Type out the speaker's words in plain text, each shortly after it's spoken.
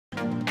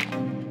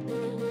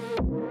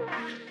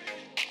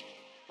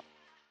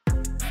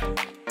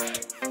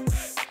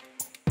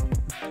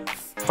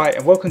Hi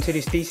and welcome to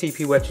this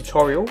DCP web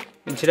tutorial.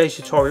 In today's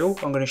tutorial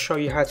I'm going to show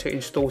you how to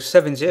install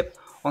 7-zip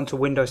onto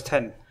Windows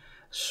 10.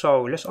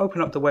 So let's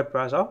open up the web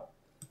browser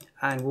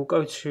and we'll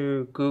go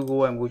to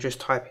Google and we'll just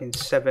type in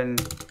 7-zip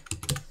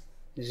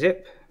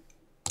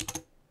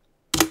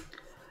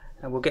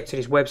and we'll get to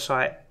this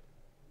website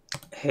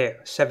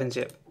here,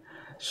 7-zip.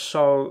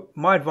 So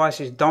my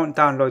advice is don't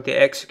download the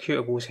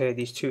executables here,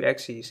 these two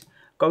X's.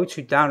 Go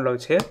to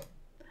downloads here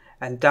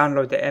and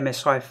download the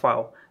MSI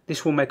file.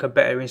 This will make a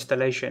better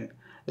installation.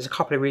 There's a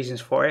couple of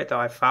reasons for it that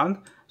I've found,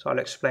 so I'll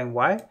explain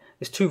why.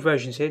 There's two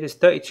versions here, there's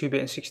 32-bit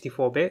and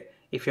 64-bit.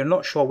 If you're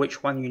not sure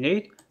which one you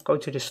need, go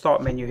to the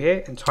start menu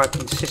here and type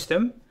in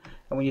system.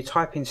 And when you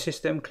type in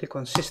system, click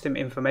on system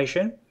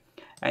information.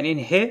 And in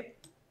here,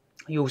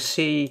 you'll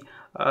see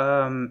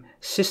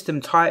system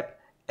type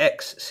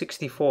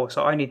x64.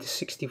 So I need the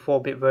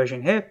 64-bit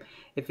version here.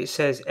 If it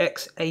says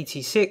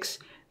x86,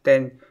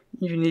 then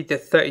you need the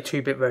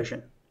 32-bit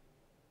version.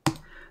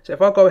 So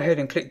if I go ahead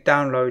and click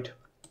download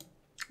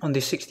on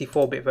this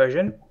 64-bit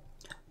version,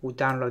 we'll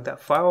download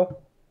that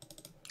file.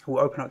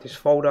 We'll open up this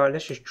folder.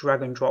 Let's just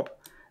drag and drop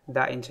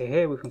that into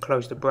here. We can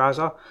close the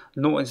browser.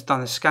 Norton's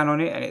done a scan on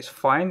it and it's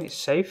fine, it's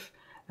safe.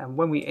 And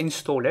when we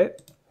install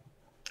it,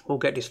 we'll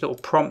get this little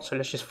prompt. So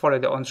let's just follow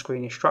the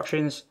on-screen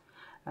instructions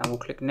and we'll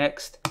click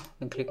next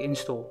and click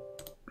install.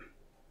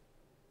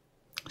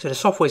 So the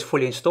software is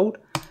fully installed.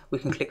 We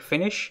can click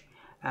finish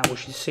and we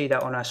should see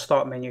that on our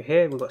start menu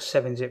here. We've got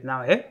 7-zip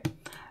now here.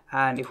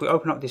 And if we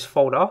open up this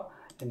folder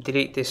and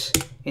delete this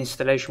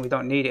installation, we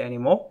don't need it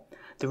anymore.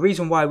 The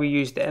reason why we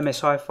use the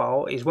MSI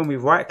file is when we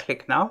right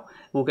click now,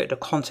 we'll get the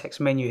context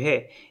menu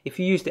here. If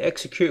you use the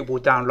executable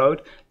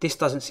download, this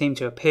doesn't seem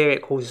to appear.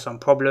 It causes some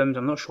problems.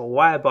 I'm not sure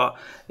why, but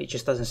it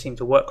just doesn't seem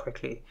to work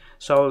correctly.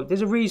 So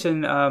there's a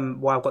reason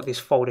why I've got this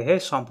folder here,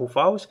 sample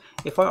files.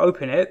 If I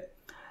open it,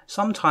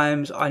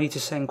 sometimes I need to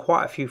send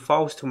quite a few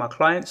files to my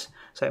clients.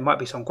 So it might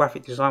be some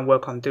graphic design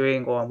work I'm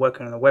doing, or I'm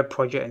working on a web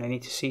project and I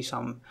need to see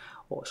some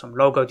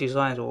logo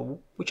designs or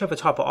whichever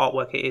type of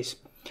artwork it is.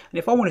 And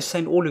if I want to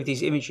send all of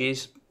these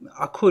images,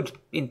 I could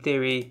in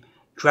theory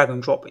drag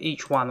and drop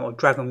each one or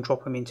drag and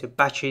drop them into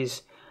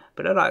batches,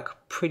 but they're like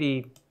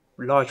pretty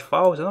large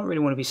files. I don't really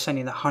want to be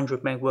sending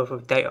 100 meg worth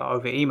of data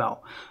over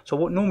email. So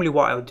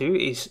what I'll do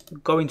is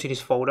go into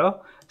this folder,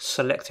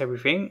 select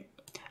everything,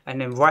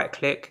 and then right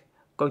click,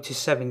 go to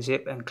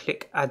 7-zip and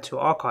click add to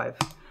archive.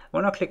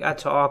 When I click add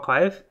to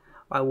archive,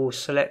 I will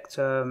select,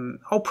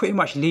 I'll pretty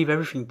much leave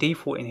everything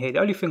default in here. The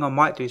only thing I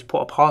might do is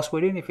put a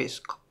password in if it's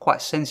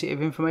quite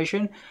sensitive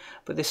information,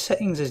 but the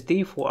settings as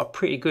default are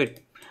pretty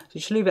good. So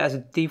just leave it as a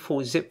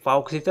default zip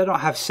file, because if they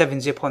don't have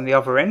 7-zip on the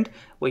other end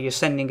where you're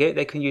sending it,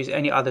 they can use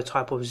any other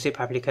type of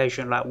zip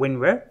application like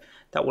WinRAR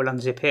that will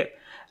unzip it,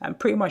 and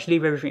pretty much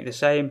leave everything the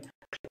same.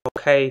 Click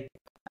OK,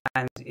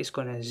 and it's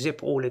going to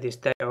zip all of this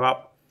data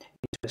up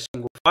into a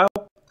single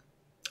file.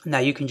 Now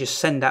you can just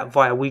send that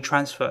via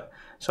WeTransfer.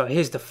 So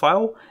here's the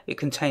file. It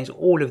contains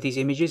all of these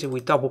images. If we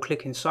double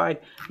click inside,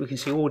 we can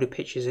see all the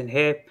pictures in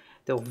here.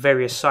 They're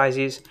various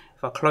sizes.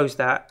 If I close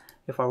that,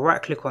 if I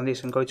right click on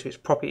this and go to its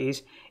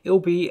properties, it will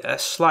be a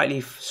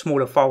slightly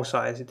smaller file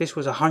size. If this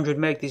was 100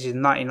 meg, this is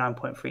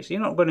 99.3. So you're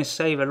not going to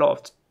save a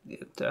lot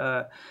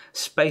of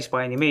space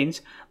by any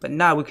means, but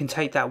now we can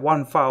take that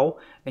one file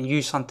and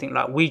use something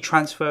like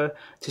WeTransfer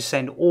to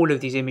send all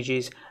of these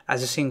images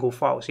as a single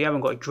file. So you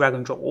haven't got to drag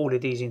and drop all of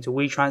these into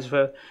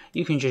WeTransfer.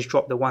 You can just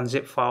drop the one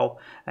zip file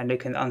and they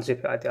can unzip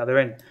it at the other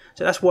end.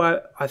 So that's why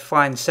I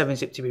find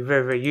 7-zip to be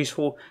very, very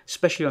useful,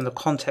 especially on the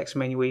context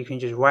menu where you can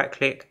just right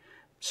click,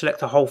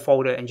 select a whole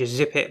folder and just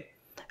zip it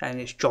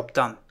and it's job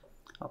done.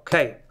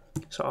 Okay,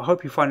 so I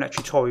hope you find that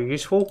tutorial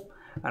useful,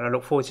 and I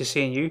look forward to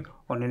seeing you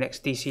on the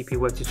next DCP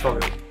web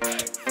tutorial.